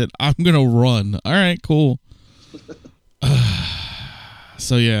crawling shit. I'm going to run. All right, cool.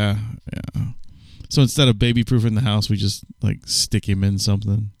 So, yeah. So instead of baby-proofing the house, we just, like, stick him in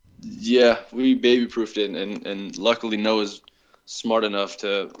something. Yeah, we baby-proofed it, and luckily Noah's smart enough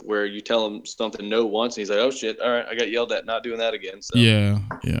to where you tell him something no once, and he's like, oh, shit, all right, I got yelled at, not doing that again. So yeah.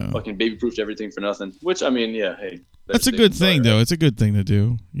 Fucking baby-proofed everything for nothing, which, I mean, yeah, hey. That's a good thing, though. It's a good thing to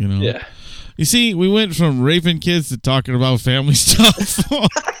do, Yeah. You see, we went from raping kids to talking about family stuff.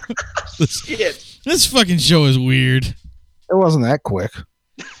 This fucking show is weird. It wasn't that quick.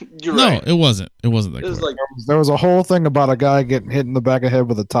 You're right. No, it wasn't. It wasn't that It was quick. like, There was a whole thing about a guy getting hit in the back of the head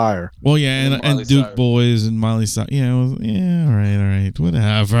with a tire. Well, yeah, and Duke Cyrus. Boys and Miley Cyrus. Yeah, all right,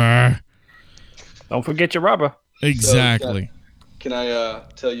 whatever. Don't forget your rubber. Exactly. can I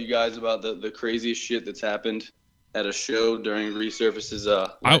tell you guys about the craziest shit that's happened at a show during Resurface's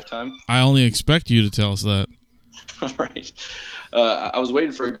lifetime? I only expect you to tell us that. All right. I was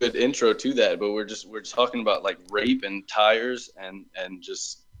waiting for a good intro to that, but we're talking about like rape and tires and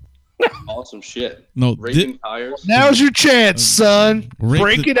just awesome shit. No, rape and tires. Now's your chance, son.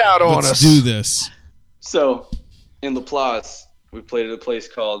 Break it out on us. Let's do this. So, in La Place, we played at a place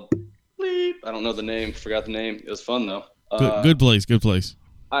called Bleep. I don't know the name. Forgot the name. It was fun though. Good place. Good place.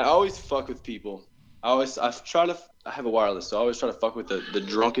 I always fuck with people. I have a wireless, so I always try to fuck with the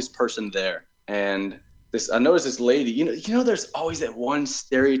drunkest person there. And I noticed this lady, you know, there's always that one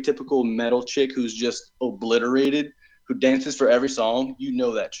stereotypical metal chick who's just obliterated, who dances for every song. You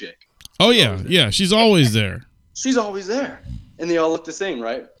know that chick. Oh, yeah. Yeah, she's always there. She's always there. And they all look the same,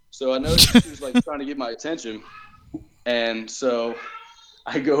 right? So I noticed she was like trying to get my attention. And so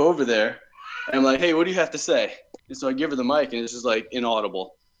I go over there and I'm like, hey, what do you have to say? And so I give her the mic and it's just like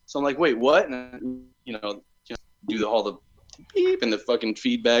inaudible. So I'm like, wait, what? And just do all the beep and the fucking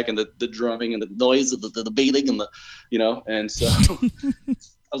feedback and the drumming and the noise of the beating and and so I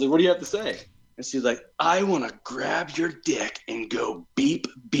was like, what do you have to say? And she's like, I want to grab your dick and go beep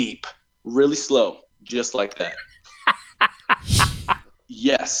beep really slow, just like that.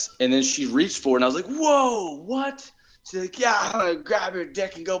 Yes. And then she reached for it and I was like, whoa, what? She's like, yeah, I want to grab your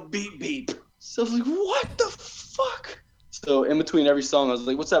dick and go beep beep. So I was like, what the fuck? So in between every song, I was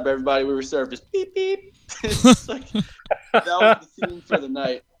like, what's up, everybody? We resurfaced. Beep, beep. It's like, that was the theme for the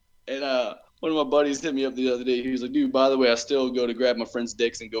night. And one of my buddies hit me up the other day. He was like, dude, by the way, I still go to grab my friends'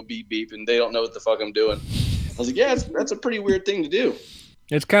 dicks and go beep, beep, and they don't know what the fuck I'm doing. I was like, yeah, that's a pretty weird thing to do.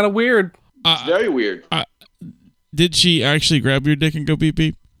 It's kind of weird. It's very weird. Did she actually grab your dick and go beep,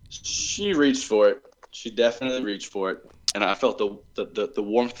 beep? She reached for it. She definitely reached for it. And I felt the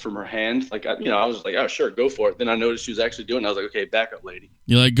warmth from her hand. Like, I was like, oh, sure, go for it. Then I noticed she was actually doing it. I was like, okay, back up, lady.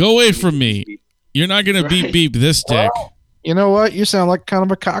 You're like, go away from me. You're not going to beep, beep this dick. Well, you know what? You sound like kind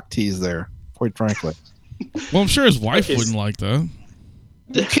of a cock tease there, quite frankly. Well, I'm sure his wife wouldn't like that.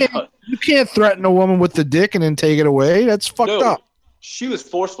 You can't threaten a woman with the dick and then take it away. That's fucked up. She was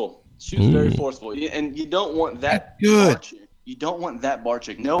forceful. She was very forceful. And you don't want that bar chick. You don't want that bar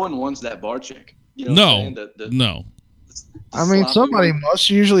chick. No one wants that bar chick. You know No. I mean, somebody must.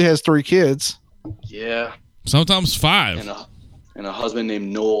 She usually has 3 kids. Yeah. Sometimes 5. and a husband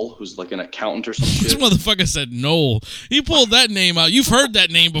named Noel, who's like an accountant or some This shit. motherfucker said Noel. He pulled that name out. You've heard that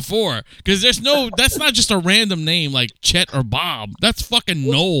name before. Because that's not just a random name like Chet or Bob. That's fucking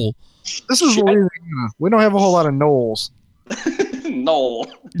Noel. This is Louisiana. We don't have a whole lot of Knowles. Noel.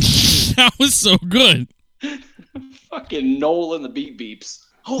 That was so good. Fucking Noel and the Beep Beeps.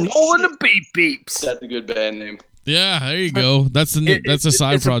 Holy Noel and shit. the Beep Beeps. That's a good band name. Yeah, there you go. That's a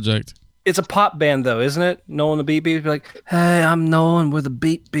side it's project. It's a pop band though, isn't it? Noel and the Beep Beeps. Be like, hey, I'm Noel and we're the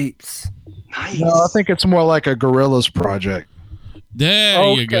Beep Beeps. Nice. No, I think it's more like a Gorillas project. There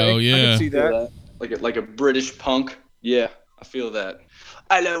you go. I Yeah. can see that. Like a British punk. Yeah, I feel that.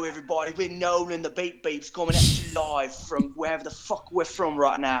 Hello, everybody. We're Nolan and the Beep Beeps coming at you live from wherever the fuck we're from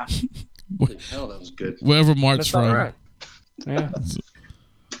right now. Holy hell, that was good. Wherever March That's from. all right. Yeah.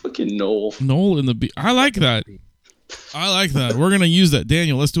 Fucking Noel. Noel in the B. I like that. We're gonna use that.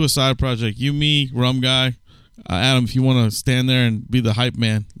 Daniel, let's do a side project. You, me, Rum Guy. Adam, if you want to stand there and be the hype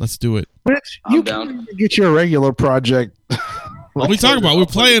man, let's do it. Rich, I'm you down. can get your regular project. What we talking about? We're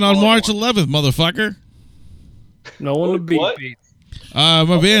playing on March 11th, motherfucker. Noel and the Beep What? Beeps.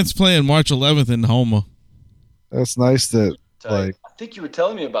 My band's playing March 11th in Houma. That's nice that like I think you were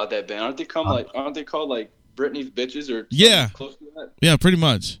telling me about that band. Aren't they called like Britney's Bitches or something Yeah. close to that? Yeah, pretty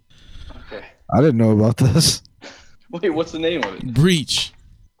much. Okay. I didn't know about this. Wait, what's the name of it? Breach.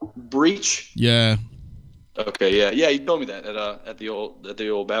 Breach. Yeah. Okay, yeah. You told me that at the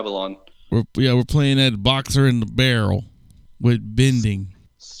old Babylon. We're playing at Boxer in the Barrel with Bending.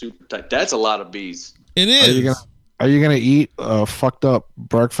 Super tight. That's a lot of bees. It Are you is. gonna eat a fucked up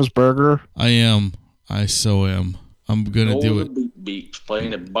breakfast burger? I am. I so am. I'm gonna do All it. the beats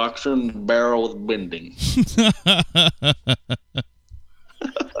playing a boxer in the barrel with bending.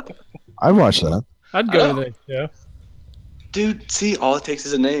 I watched that. I'd go to that show. Dude, see, all it takes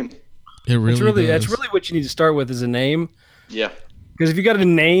is a name. It really That's does. really what you need to start with is a name. Yeah. Because if you got a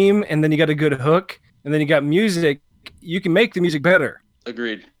name and then you got a good hook and then you got music, you can make the music better.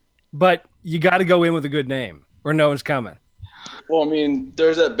 Agreed. But you got to go in with a good name or no one's coming. Well, I mean,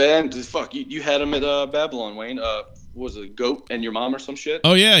 there's that band. Fuck, you had them at Babylon, Wayne. What was it, Goat and Your Mom or some shit?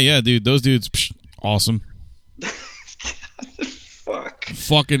 Oh yeah, dude. Those dudes, awesome. Fuck.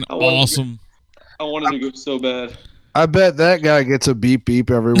 Fucking I wanted to- awesome. I wanted to go so bad. I bet that guy gets a beep beep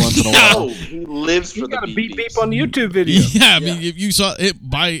every once in a while. Oh, he lives You for the got a beep beep beeps. on the YouTube video. Yeah, I mean, if you saw it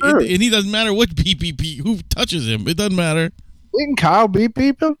and he doesn't matter what PPP, who touches him, it doesn't matter. Didn't Kyle beep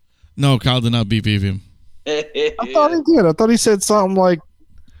beep him? No, Kyle did not beep him. I thought he did. I thought he said something like,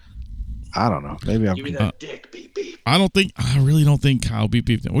 I don't know. Maybe I'm. Give me that dick, beep beep. I really don't think Kyle beep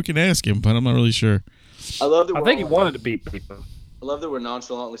him. We can ask him, but I'm not really sure. I love that. I think he wanted to beep beep. I love that we're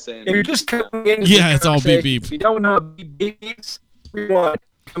nonchalantly saying. If you're just coming in, Yeah, it's all beep beep. If you don't know beep beeps, rewind.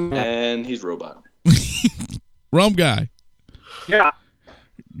 Come in. And he's robot. Rum Guy, Yeah.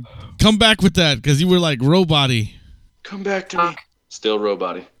 come back with that because you were like robot-y. Come back to me. Still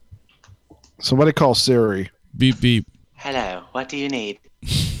robot-y. Somebody call Siri. Beep beep. Hello, what do you need?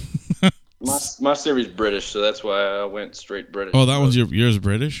 My Siri's British, so that's why I went straight British. Oh, that one's yours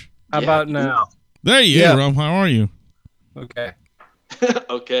British? How Yeah. about now? There you Yeah. go, Rum. How are you? Okay.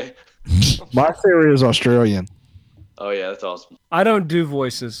 Okay. My Siri is Australian. Oh yeah, that's awesome. I don't do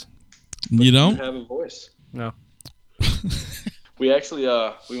voices. You You don't? have a voice. No. We actually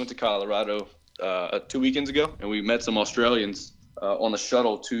we went to Colorado 2 weekends ago, and we met some Australians on the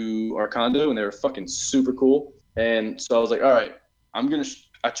shuttle to our condo, and they were fucking super cool. And so I was like, all right,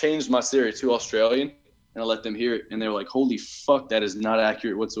 I changed my Siri to Australian, and I let them hear it, and they were like, holy fuck, that is not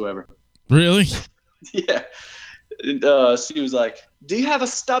accurate whatsoever. Really? Yeah. And, she was like, do you have a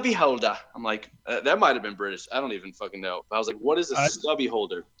stubby holder? I'm like, that might have been British. I don't even fucking know. I was like, what is a stubby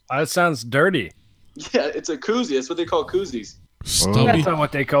holder? That sounds dirty. Yeah, it's a koozie. That's what they call koozies. Stubby. That's not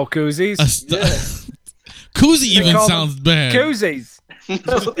what they call koozies. Koozie even call sounds bad. Koozies.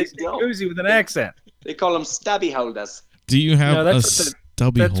 No, they Say don't. koozie with an accent. They call them stubby holders. Do you have No, a that's what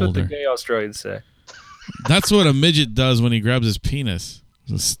stubby That's what holder? the gay Australians say. That's what a midget does when he grabs his penis.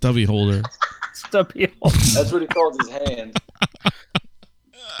 It's a stubby holder. Stubby hole. That's what he calls his hand.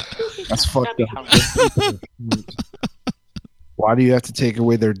 That's fucked up. Why do you have to take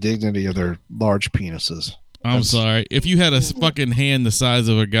away their dignity of their large penises? I'm sorry. If you had a fucking hand the size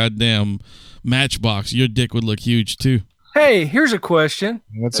of a goddamn matchbox, your dick would look huge too. Hey, here's a question.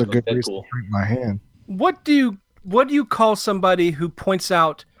 That's a good That's reason cool. to drink my hand. What do you call somebody who points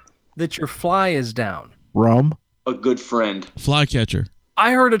out that your fly is down? Rum? A good friend. Flycatcher.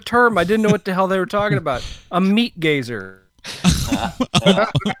 I heard a term. I didn't know what the hell they were talking about. A meat gazer.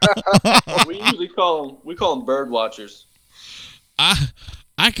 We usually call them bird watchers. I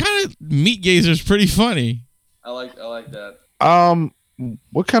kind of meat gazer's pretty funny. I like that.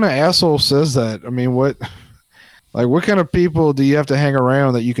 What kind of asshole says that? I mean, what kind of people do you have to hang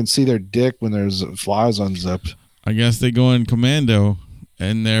around that you can see their dick when there's flies unzipped? I guess they go in commando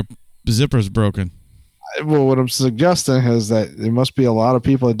and their zipper's broken. Well, what I'm suggesting is that there must be a lot of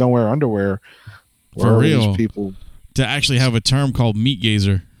people that don't wear underwear. For real. These people. To actually have a term called meat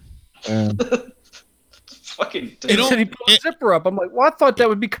gazer. Fucking. He said he put the zipper up. I'm like, well, I thought that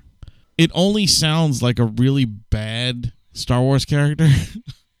would be. It only sounds like a really bad Star Wars character.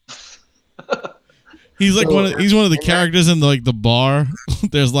 He's like he's one of the characters in the bar.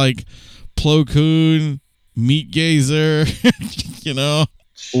 There's like Plo Koon, Meat Gazer, you know.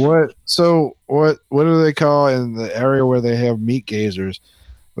 What do they call in the area where they have meat gazers?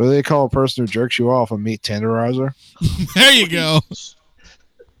 What do they call a person who jerks you off? A meat tenderizer? There you go.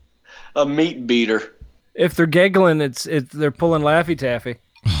 A meat beater. If they're giggling, it's they're pulling Laffy Taffy.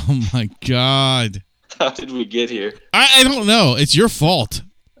 Oh my God. How did we get here? I don't know. It's your fault.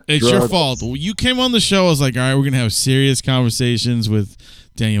 It's your fault. You came on the show. I was like, all right, we're going to have serious conversations with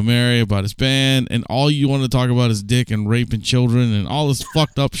Daniel Mary about his band. And all you want to talk about is dick and raping children and all this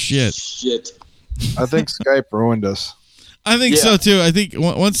fucked up shit. I think Skype ruined us. I think so, too. I think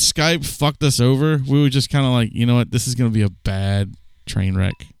once Skype fucked us over, we were just kind of like, you know what? This is going to be a bad train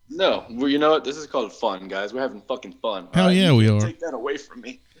wreck. No, well, you know what? This is called fun, guys. We're having fucking fun. Hell yeah, we are. Take that away from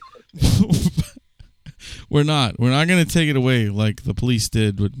me. We're not. We're not going to take it away like the police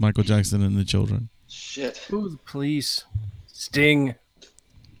did with Michael Jackson and the children. Shit. Ooh, the police. Sting.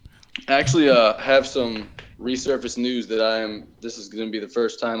 I actually have some resurfaced news that this is going to be the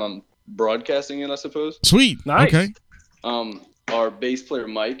first time I'm broadcasting it, I suppose. Sweet. Nice. Okay. Our bass player,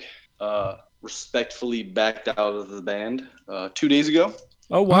 Mike, respectfully backed out of the band 2 days ago.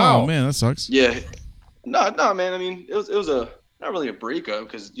 Oh, wow. Oh, man, that sucks. Yeah. No, man. I mean, it was not really a breakup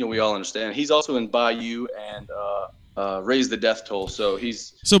because, we all understand. He's also in Bayou and Raise the Death Toll. So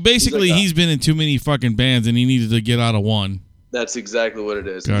basically, he's been in too many fucking bands and he needed to get out of one. That's exactly what it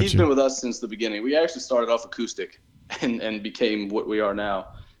is. Gotcha. He's been with us since the beginning. We actually started off acoustic and became what we are now.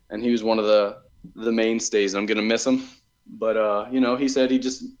 And he was one of the mainstays. I'm going to miss him. But, he said he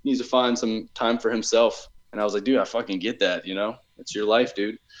just needs to find some time for himself. And I was like, dude, I fucking get that, It's your life,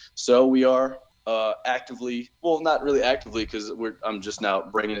 dude. So we are actively, well, not really actively because I'm just now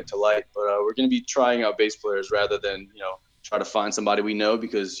bringing it to light, but we're going to be trying out bass players rather than, try to find somebody we know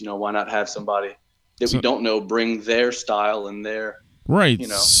because, why not have somebody that we don't know bring their style and their, right,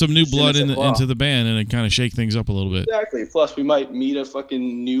 some new blood into the band and it kind of shake things up a little bit. Exactly. Plus, we might meet a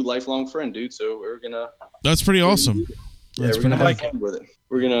fucking new lifelong friend, dude. So we're going to. That's pretty awesome. We're going to have fun with it.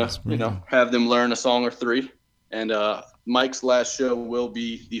 We're going to, have them learn a song or three. And Mike's last show will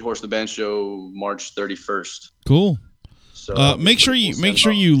be the Horse the Band show March 31st. Cool. So make sure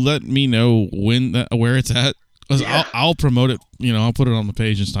you let me know where it's at. Yeah. I'll promote it. I'll put it on the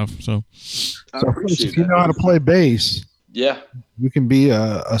page and stuff. So if you know how to play bass, yeah, you can be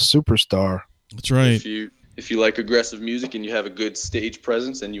a superstar. That's right. If you like aggressive music and you have a good stage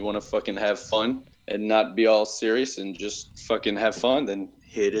presence and you want to fucking have fun and not be all serious and just fucking have fun, then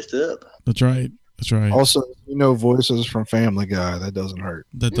hit us up. That's right. That's right. Also, voices from Family Guy. That doesn't hurt.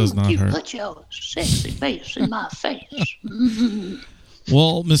 That does not hurt. Put your sexy face in my face.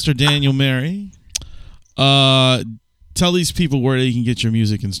 Well, Mr. Daniel Mary, tell these people where they can get your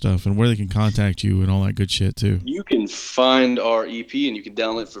music and stuff and where they can contact you and all that good shit, too. You can find our EP and you can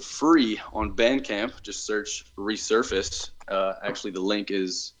download it for free on Bandcamp. Just search Resurface. Actually, the link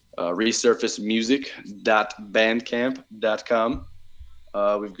is resurfacemusic.bandcamp.com.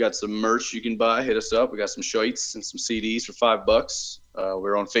 We've got some merch you can buy. Hit us up. We got some shirts and some CDs for $5.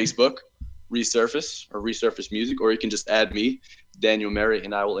 We're on Facebook, Resurface or Resurface Music, or you can just add me, Daniel Mary,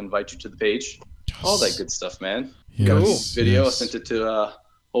 and I will invite you to the page. Yes. All that good stuff, man. Yes, got a video. Yes. I sent it to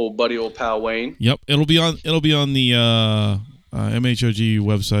old pal Wayne. Yep, it'll be on the MHOG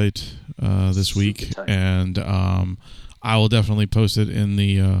website this week, and I will definitely post it in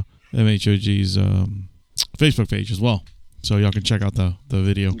the MHOG's Facebook page as well. So y'all can check out the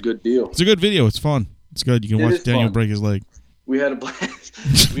video. Good deal. It's a good video. It's fun. It's good. You can watch Daniel break his leg. We had a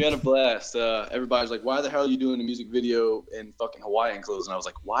blast. Everybody's like, why the hell are you doing a music video in fucking Hawaiian clothes? And I was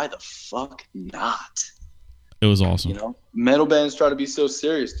like, why the fuck not? It was awesome. Metal bands try to be so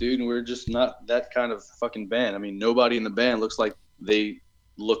serious, dude, and we're just not that kind of fucking band. I mean, nobody in the band looks like they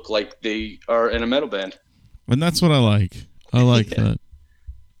are in a metal band. And that's what I like. I like that.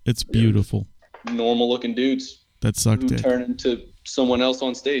 It's beautiful. Normal looking dudes. That sucked who turn into someone else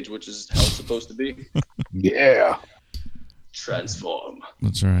on stage, which is how it's supposed to be. Yeah. Transform.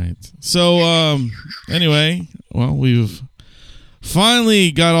 That's right. So, anyway, well, we've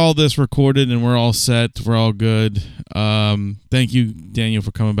finally got all this recorded and we're all set. We're all good. Thank you, Daniel,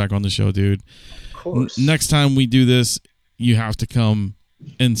 for coming back on the show, dude. Of course. Next time we do this, you have to come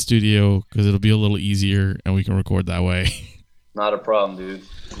in studio because it'll be a little easier and we can record that way. Not a problem, dude.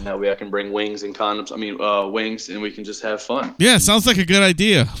 And that way I can bring wings and condoms. Wings, and we can just have fun. Yeah, sounds like a good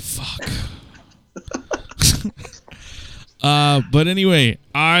idea. Fuck. But anyway,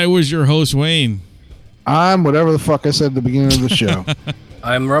 I was your host, Wayne. I'm whatever the fuck I said at the beginning of the show.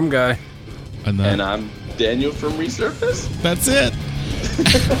 I'm Rum Guy. And I'm Daniel from Resurface. that's it.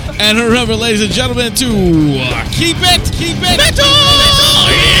 And remember, ladies and gentlemen, to keep it metal!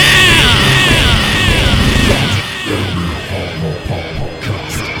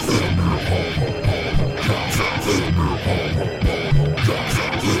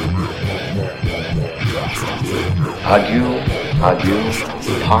 Adieu,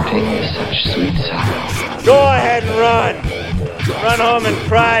 parting is such sweet sorrow. Go ahead and run. Run home and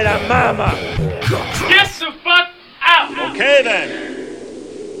cry to mama. Get the fuck out! Okay then.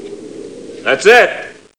 That's it.